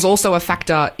it was also a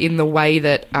factor in the way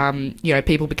that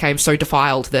people became so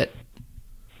defiled that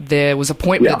there was a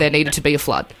point where there needed to be a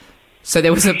flood. So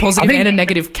there was a positive and a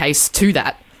negative case to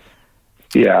that.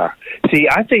 Yeah. See,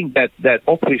 I think that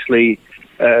obviously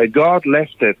God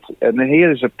left it, and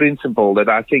here is a principle that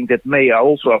I think that may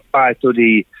also apply to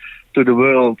the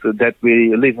world that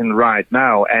we live in right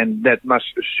now, and that must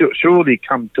surely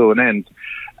come to an end,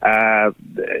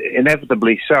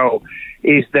 inevitably so,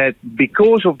 is that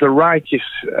because of the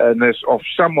righteousness of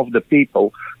some of the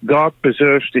people, God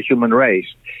preserves the human race.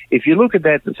 If you look at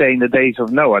that, say, in the days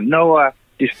of Noah,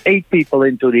 just 8 people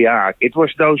into the ark. It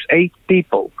was those 8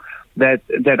 people that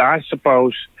I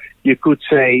suppose you could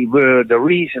say were the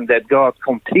reason that God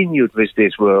continued with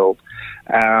this world.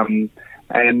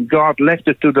 And God left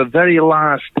it to the very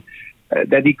last,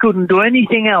 that he couldn't do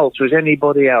anything else with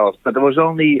anybody else, but there was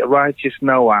only righteous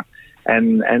Noah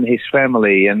and his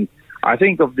family. And I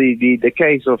think of the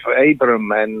case of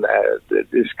Abram and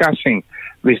discussing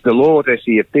with the Lord as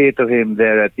he appeared to him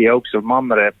there at the Oaks of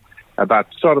Mamre about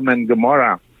Sodom and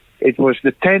Gomorrah. It was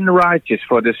the 10 righteous,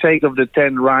 for the sake of the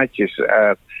 10 righteous,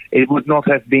 it would not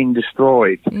have been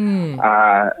destroyed.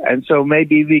 And so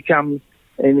maybe we come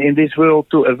in this world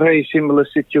to a very similar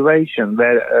situation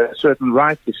where a certain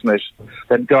righteousness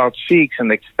that God seeks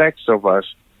and expects of us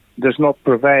does not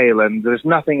prevail, and there's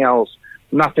nothing else,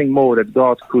 nothing more that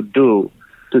God could do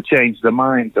to change the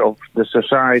mind of the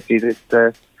society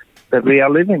that that we are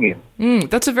living in.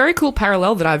 That's a very cool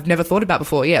parallel that I've never thought about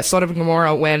before. Yeah, Sodom and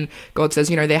Gomorrah, when God says,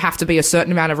 there have to be a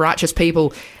certain amount of righteous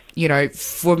people,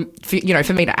 for me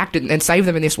to act and save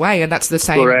them in this way. And that's the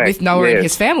same with Noah and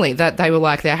his family, that they were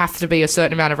like, there have to be a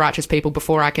certain amount of righteous people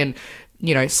before I can,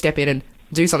 step in and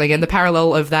do something. And the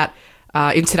parallel of that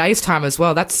in today's time as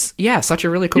well, that's, such a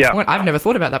really cool point. I've never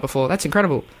thought about that before. That's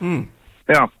incredible.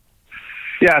 Yeah.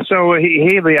 Yeah, so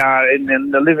here we are in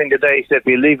the living the days that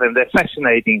we live in. They're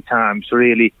fascinating times,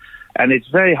 really. And it's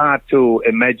very hard to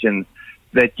imagine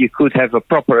that you could have a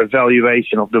proper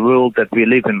evaluation of the world that we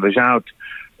live in without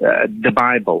the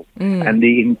Bible and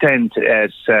the intent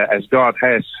as God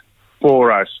has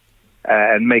for us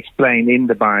and makes plain in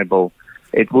the Bible.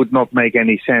 It would not make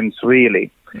any sense,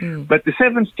 really. But the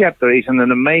 7th chapter is an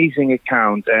amazing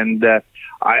account, and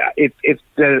if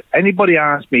anybody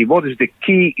asks me what is the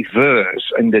key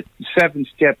verse in the 7th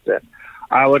chapter,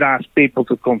 I would ask people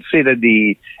to consider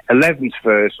the 11th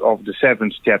verse of the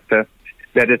 7th chapter,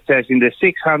 that it says, in the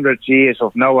 600 years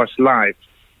of Noah's life,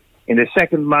 in the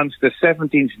 2nd month, the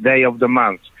 17th day of the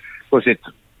month, was it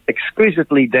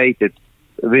exquisitely dated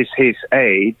with his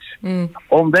age.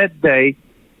 On that day,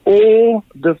 all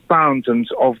the fountains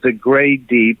of the great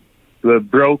deep were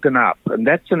broken up. And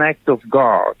that's an act of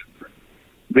God,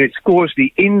 which caused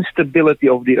the instability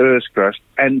of the earth's crust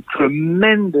and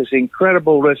tremendous,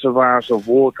 incredible reservoirs of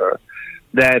water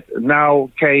that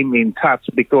now came in touch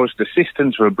because the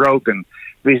cisterns were broken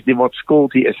with what's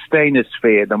called the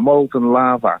asthenosphere, the molten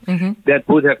lava, that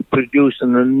would have produced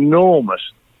an enormous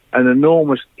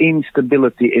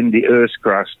instability in the earth's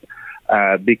crust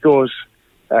because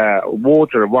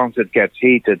water, once it gets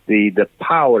heated, the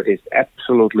power is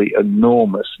absolutely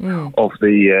enormous. Of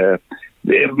the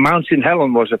Mount St.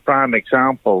 Helens was a prime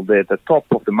example. The top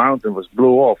of the mountain was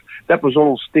blew off. That was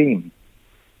all steam.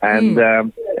 And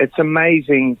it's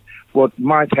amazing what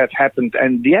might have happened.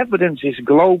 And the evidence is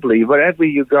globally, wherever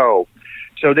you go,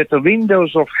 so that the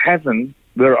windows of heaven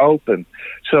were open.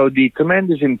 So the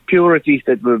tremendous impurities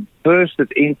that were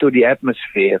bursted into the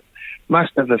atmosphere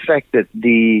must have affected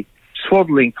the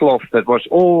swaddling cloth that was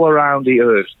all around the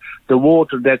earth, the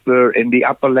water that were in the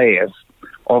upper layers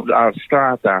of our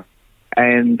strata.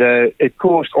 And it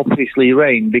caused, obviously,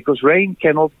 rain, because rain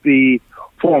cannot be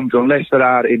formed unless there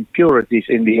are impurities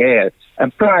in the air.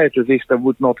 And prior to this, there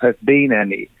would not have been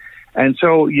any. And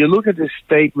so you look at a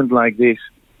statement like this,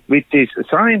 which is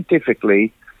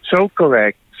scientifically so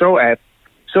correct, so apt,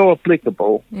 so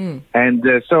applicable, and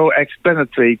so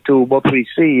explanatory to what we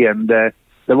see. And there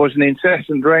was an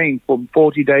incessant rain for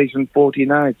 40 days and 40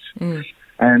 nights.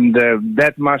 And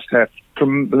that must have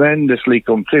tremendously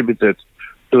contributed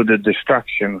to the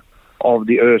destruction of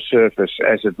the earth's surface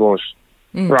as it was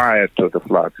prior to the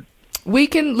flood. We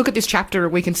can look at this chapter,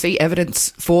 we can see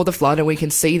evidence for the flood, and we can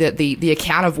see that the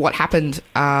account of what happened,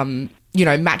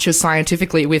 matches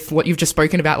scientifically with what you've just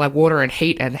spoken about, like water and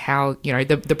heat and how,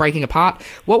 the breaking apart.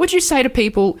 What would you say to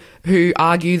people who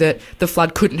argue that the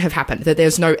flood couldn't have happened, that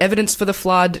there's no evidence for the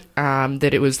flood,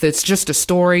 that it's just a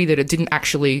story, that it didn't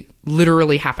actually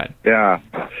literally happen? Yeah.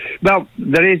 Well,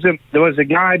 there was a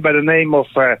guy by the name of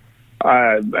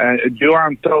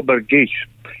Johann Tolbert Gish,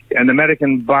 an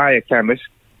American biochemist,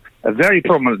 a very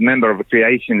prominent member of the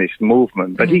creationist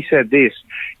movement. But he said this: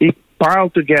 he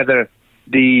piled together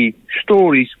the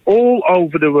stories all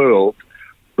over the world,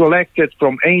 collected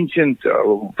from ancient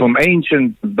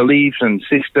beliefs and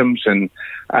systems and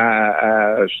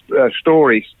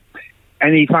stories,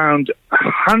 and he found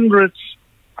hundreds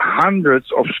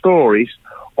of stories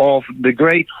of the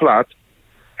Great Flood.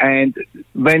 And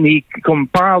when he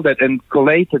compiled that and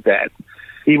collated that,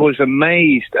 he was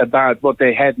amazed about what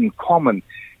they had in common.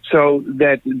 So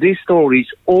that these stories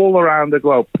all around the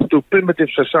globe, to primitive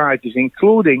societies,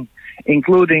 including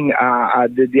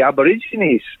the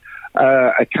Aborigines'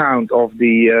 account of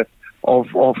the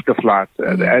flood,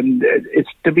 and it's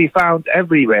to be found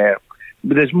everywhere.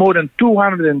 But there's more than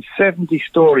 270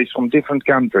 stories from different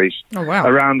countries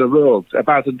around the world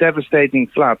about the devastating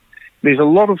flood. There's a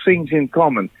lot of things in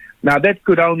common. Now, that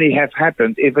could only have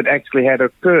happened if it actually had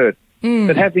occurred.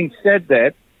 But having said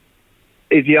that,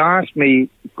 if you ask me,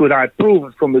 could I prove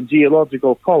it from the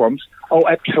geological columns? Oh,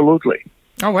 absolutely.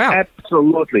 Oh, wow.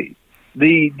 Absolutely.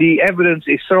 The evidence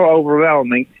is so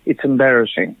overwhelming, it's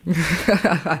embarrassing.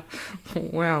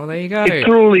 Wow, there you go. It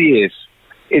truly is.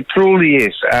 It truly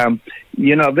is.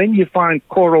 When you find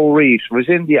coral reefs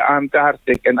within the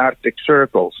Antarctic and Arctic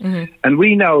circles, and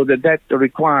we know that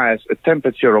requires a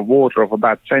temperature of water of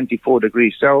about 24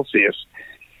 degrees Celsius,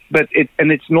 but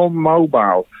it's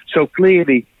non-mobile, so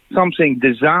clearly something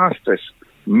disastrous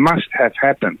must have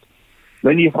happened.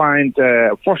 When you find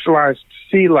fossilized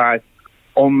sea life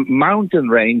on mountain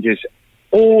ranges,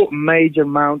 all major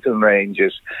mountain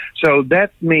ranges. So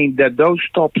that means that those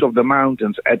tops of the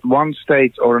mountains at one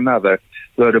stage or another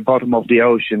were the bottom of the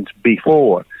oceans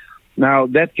before. Now,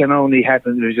 that can only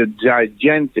happen with a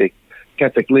gigantic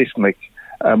cataclysmic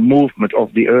movement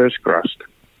of the Earth's crust.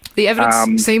 The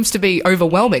evidence seems to be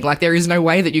overwhelming. Like, there is no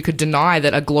way that you could deny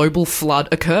that a global flood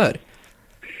occurred.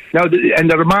 No, and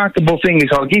the remarkable thing is,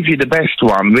 I'll give you the best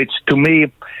one, which to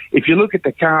me, if you look at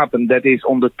the carbon that is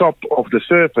on the top of the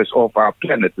surface of our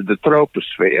planet, the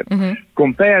troposphere,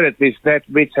 compare it with that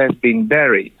which has been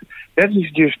buried. That is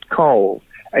just coal.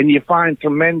 And you find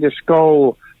tremendous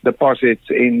coal deposits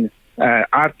in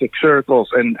Arctic circles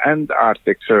and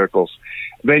Antarctic circles.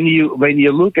 When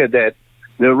you look at that,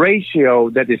 the ratio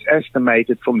that is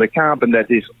estimated from the carbon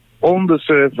that is on the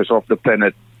surface of the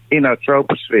planet in our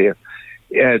troposphere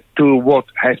to what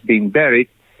has been buried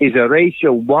is a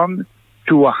ratio 1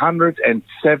 to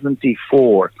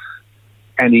 174.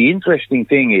 And the interesting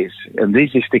thing is, and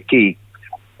this is the key,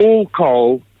 all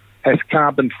coal has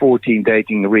carbon-14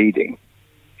 dating reading.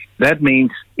 That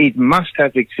means it must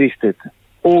have existed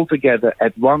altogether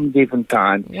at one given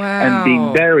time and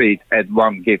been buried at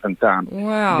one given time.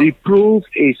 Wow. The proof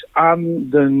is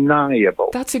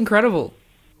undeniable. That's incredible.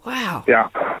 Wow. Yeah.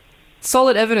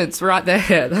 Solid evidence right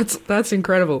there. That's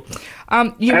incredible.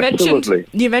 You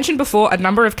Absolutely. mentioned before a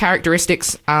number of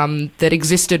characteristics that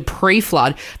existed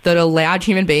pre-flood that allowed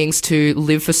human beings to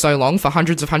live for so long, for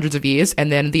hundreds of years,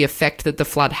 and then the effect that the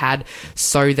flood had,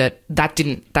 so that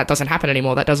doesn't happen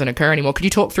anymore, that doesn't occur anymore. Could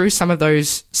you talk through some of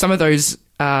those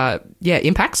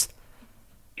impacts?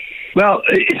 Well,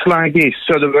 it's like this.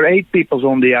 So there were 8 peoples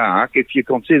on the ark. If you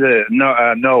consider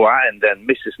Noah and then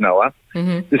Mrs. Noah,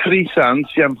 the 3 sons,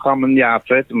 Shem, Ham, and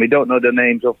Japheth, and we don't know the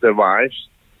names of their wives.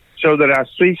 So there are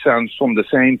 3 sons from the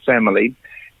same family.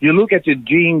 You look at the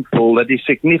gene pool that is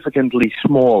significantly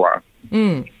smaller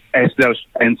as those.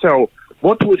 And so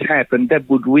what would happen? That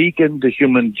would weaken the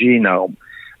human genome.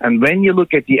 And when you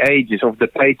look at the ages of the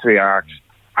patriarchs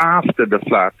after the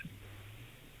flood,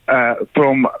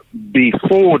 from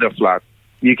before the flood,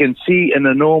 you can see an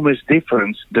enormous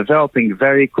difference developing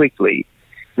very quickly.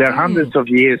 There are hundreds of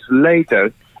years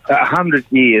later.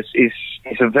 100 years is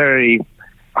a very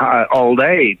old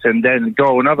age, and then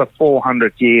go another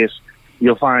 400 years,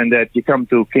 you'll find that you come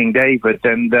to King David,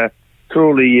 and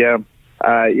truly,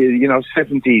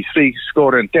 73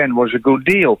 score and 10 was a good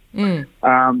deal.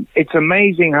 It's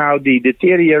amazing how the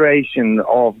deterioration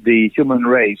of the human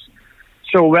race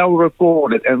so well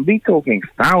recorded, and we're talking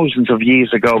thousands of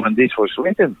years ago when this was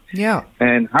written. Yeah.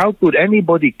 And how could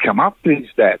anybody come up with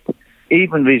that,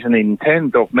 even with an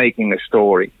intent of making a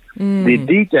story? The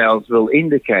details will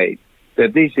indicate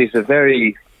that this is a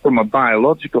very, from a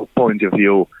biological point of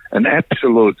view, an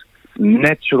absolute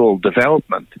natural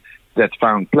development that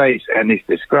found place and is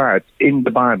described in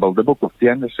the Bible, the book of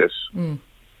Genesis.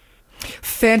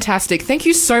 Fantastic. Thank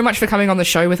you so much for coming on the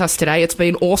show with us today. It's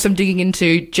been awesome digging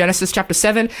into Genesis chapter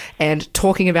 7 and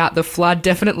talking about the flood.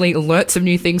 Definitely learnt some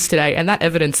new things today, and that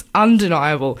evidence,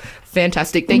 undeniable.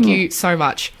 Fantastic. Thank you so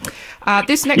much.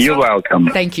 You're welcome.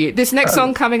 Thank you. This next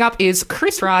song coming up is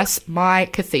Chris Rice, My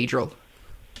Cathedral.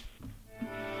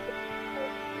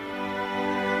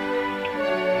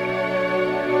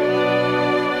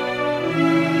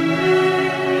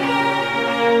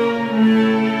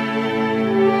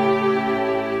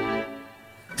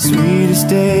 Sweetest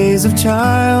days of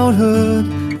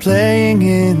childhood, playing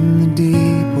in the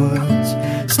deep woods,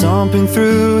 stomping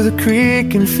through the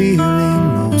creek and feeling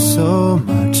oh so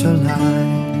much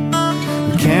alive.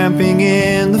 And camping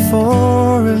in the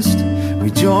forest,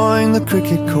 we join the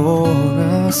cricket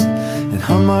chorus and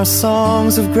hum our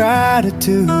songs of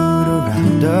gratitude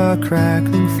around a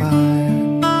crackling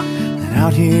fire. And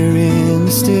out here in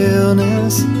the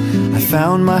stillness, I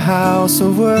found my house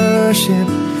of worship,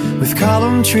 with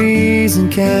column trees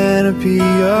and canopy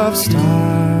of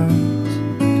stars.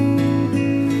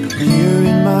 Here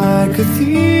in my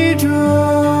cathedral,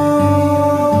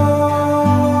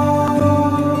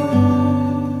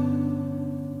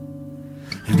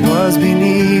 it was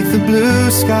beneath the blue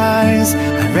skies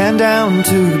I ran down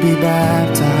to be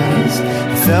baptized.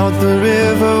 I felt the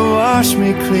river wash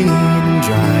me clean and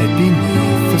dried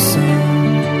beneath the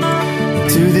sun. And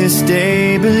to this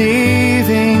day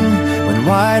believing,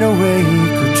 wide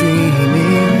awake or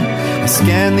dreaming, I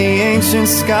scan the ancient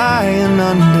sky and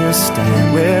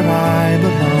understand where I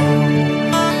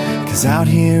belong. 'Cause out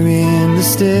here in the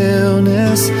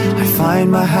stillness, I find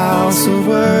my house of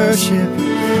worship,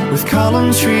 with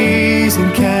column trees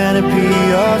and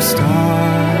canopy of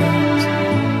stars.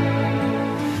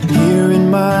 Here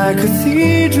in my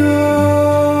cathedral,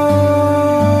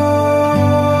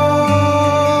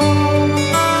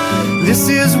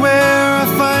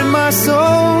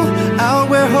 soul, out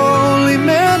where holy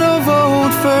men of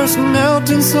old first knelt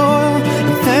in soil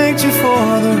and thanked you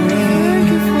for the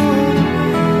rain.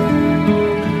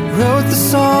 Wrote the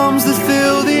psalms that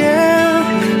fill the air,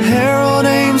 herald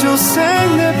angels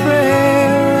sang their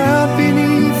prayer out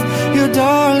beneath your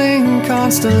darling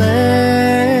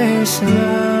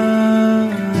constellations.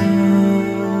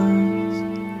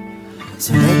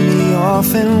 So let me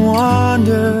off and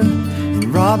wander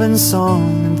in robin's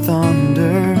song and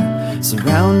thunder,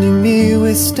 surrounding me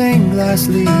with stained glass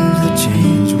leaves that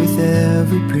change with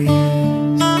every breeze.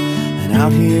 And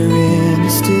out here in the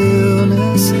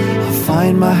stillness, I'll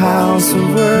find my house of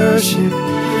worship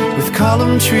with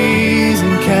column trees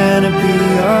and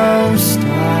canopy of stars.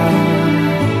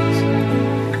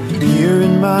 Here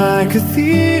in my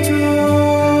cathedral,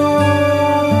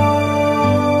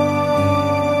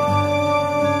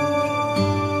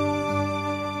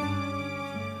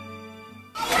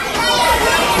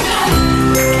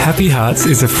 Happy Hearts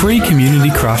is a free community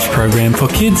craft program for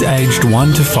kids aged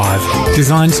 1 to 5,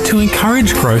 designed to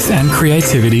encourage growth and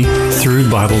creativity through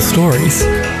Bible stories.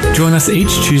 Join us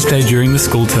each Tuesday during the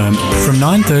school term from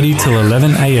 9:30 till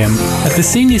 11 a.m. at the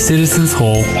Senior Citizens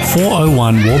Hall,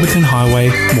 401 Warburton Highway,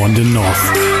 Wandon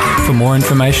North. For more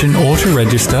information or to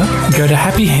register, go to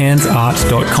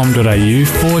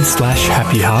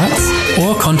happyhandsart.com.au/happyhearts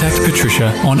or contact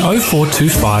Patricia on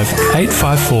 0425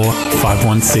 854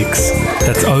 516.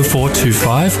 That's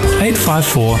 0425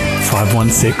 854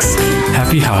 516.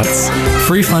 Happy Hearts.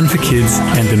 Free fun for kids,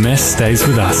 and the mess stays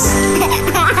with us.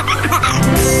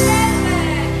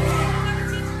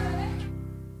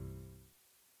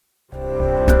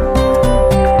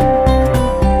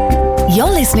 You're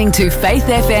listening to Faith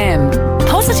FM,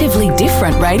 positively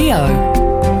different radio.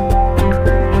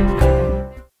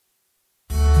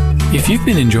 If you've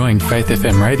been enjoying Faith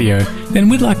FM radio, then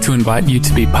we'd like to invite you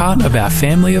to be part of our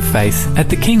family of faith at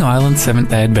the King Island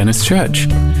Seventh-day Adventist Church.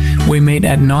 We meet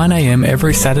at 9 a.m.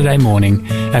 every Saturday morning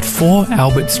at 4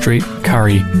 Albert Street,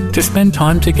 Curry, to spend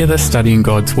time together studying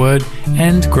God's Word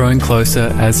and growing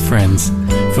closer as friends.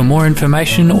 For more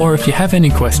information, or if you have any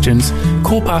questions,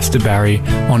 call Pastor Barry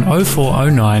on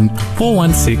 0409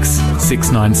 416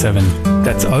 697.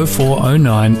 That's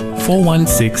 0409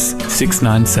 416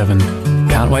 697.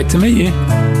 Can't wait to meet you.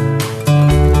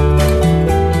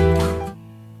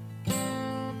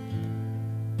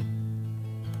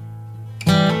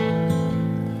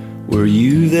 Were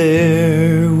you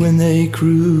there when they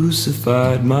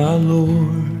crucified my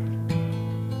Lord?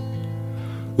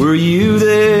 Were you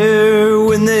there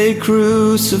when they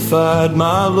crucified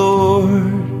my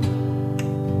Lord?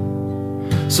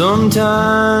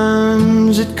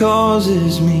 Sometimes it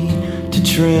causes me to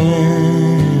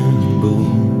tremble.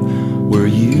 Were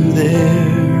you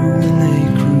there when they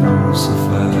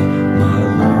crucified my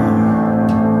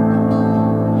Lord?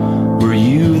 Were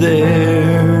you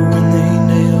there when they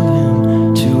nailed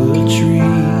him to a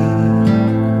tree?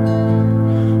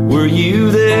 Were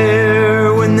you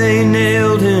there when they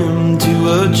nailed him to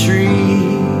a tree?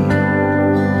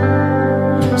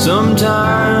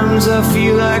 Sometimes I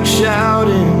feel like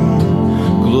shouting,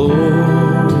 glory.